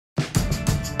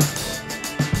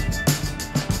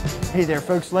Hey there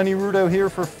folks, Lenny Rudow here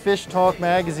for FishTalk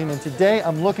magazine, and today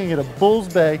I'm looking at a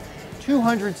Bulls Bay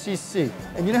 200cc.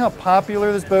 And you know how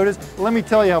popular this boat is? Let me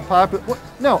tell you how popular,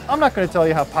 no, I'm not going to tell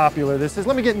you how popular this is.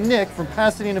 Let me get Nick from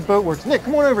Pasadena Boatworks. Nick,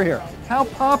 come on over here. How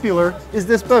popular is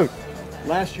this boat?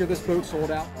 Last year this boat sold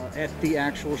out at the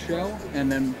actual show, and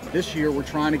then this year we're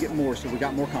trying to get more, so we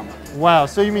got more coming. Wow,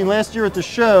 so you mean last year at the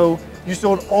show, you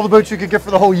sold all the boats you could get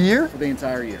for the whole year? For the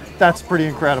entire year. That's pretty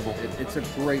incredible. It's a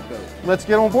great boat. Let's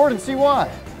get on board and see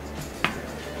why.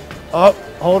 Oh,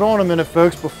 hold on a minute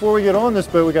folks. Before we get on this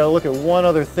boat, we got to look at one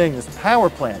other thing, this power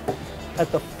plant.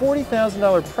 At the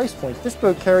 $40,000 price point, this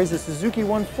boat carries a Suzuki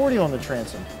 140 on the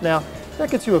transom. Now,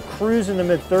 that gets you a cruise in the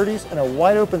mid-30s and a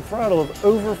wide open throttle of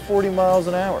over 40 miles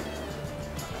an hour.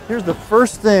 Here's the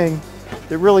first thing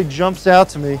that really jumps out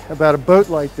to me about a boat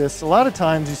like this. A lot of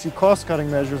times you see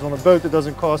cost-cutting measures on a boat that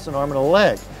doesn't cost an arm and a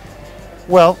leg.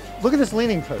 Well, look at this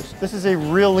leaning post. This is a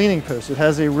real leaning post. It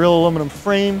has a real aluminum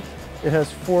frame. It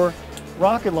has 4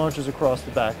 rocket launchers across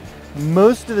the back.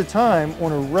 Most of the time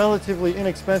on a relatively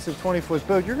inexpensive 20-foot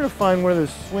boat, you're going to find one of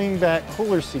those swing-back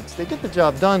cooler seats. They get the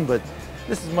job done, but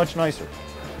this is much nicer.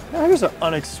 Now here's an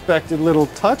unexpected little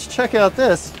touch. Check out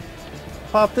this.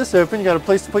 Pop this open, you got a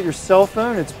place to put your cell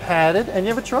phone, it's padded, and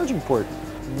you have a charging port.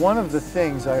 One of the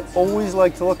things I always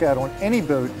like to look at on any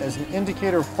boat as an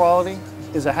indicator of quality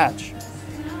is a hatch.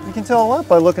 You can tell a lot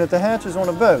by looking at the hatches on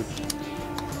a boat.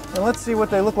 And let's see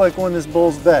what they look like on this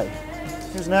Bulls Bay.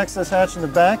 Here's an access hatch in the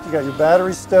back. You got your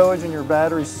battery stowage and your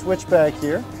battery switch back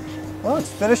here. Well, it's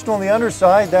finished on the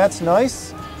underside, that's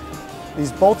nice.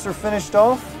 These bolts are finished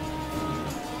off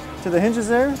to the hinges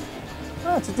there.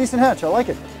 Oh, it's a decent hatch, I like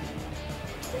it.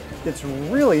 It's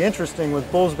really interesting what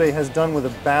Bulls Bay has done with the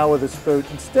bow of this boat.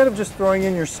 Instead of just throwing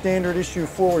in your standard issue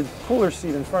forward cooler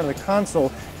seat in front of the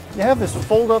console, you have this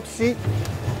fold-up seat,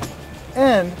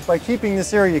 and by keeping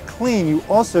this area clean, you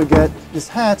also get this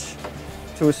hatch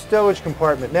to a stowage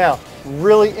compartment. Now,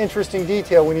 really interesting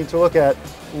detail we need to look at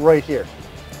right here.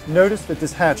 Notice that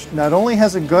this hatch not only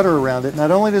has a gutter around it, not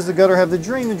only does the gutter have the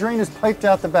drain is piped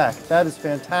out the back. That is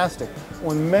fantastic.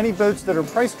 On many boats that are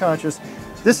price conscious,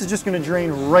 this is just going to drain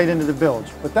right into the bilge,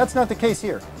 but that's not the case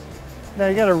here. Now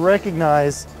you got to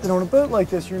recognize that on a boat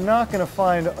like this, you're not going to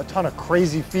find a ton of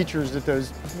crazy features that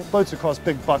those boats that cost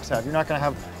big bucks have. You're not going to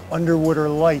have underwater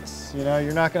lights, you know,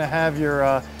 you're not going to have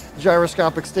your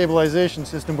gyroscopic stabilization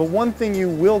system, but one thing you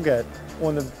will get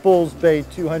on the Bulls Bay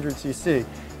 200cc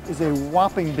is a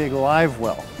whopping big live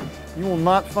well. You will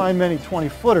not find many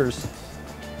 20-footers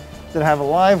that have a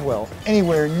live well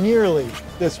anywhere nearly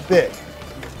this big.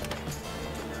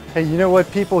 Hey, you know what,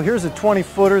 people? Here's a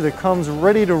 20-footer that comes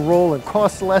ready to roll and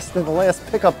costs less than the last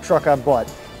pickup truck I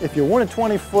bought. If you want a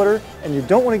 20-footer and you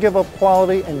don't want to give up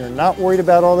quality and you're not worried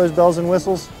about all those bells and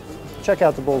whistles, check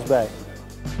out the Bulls Bay.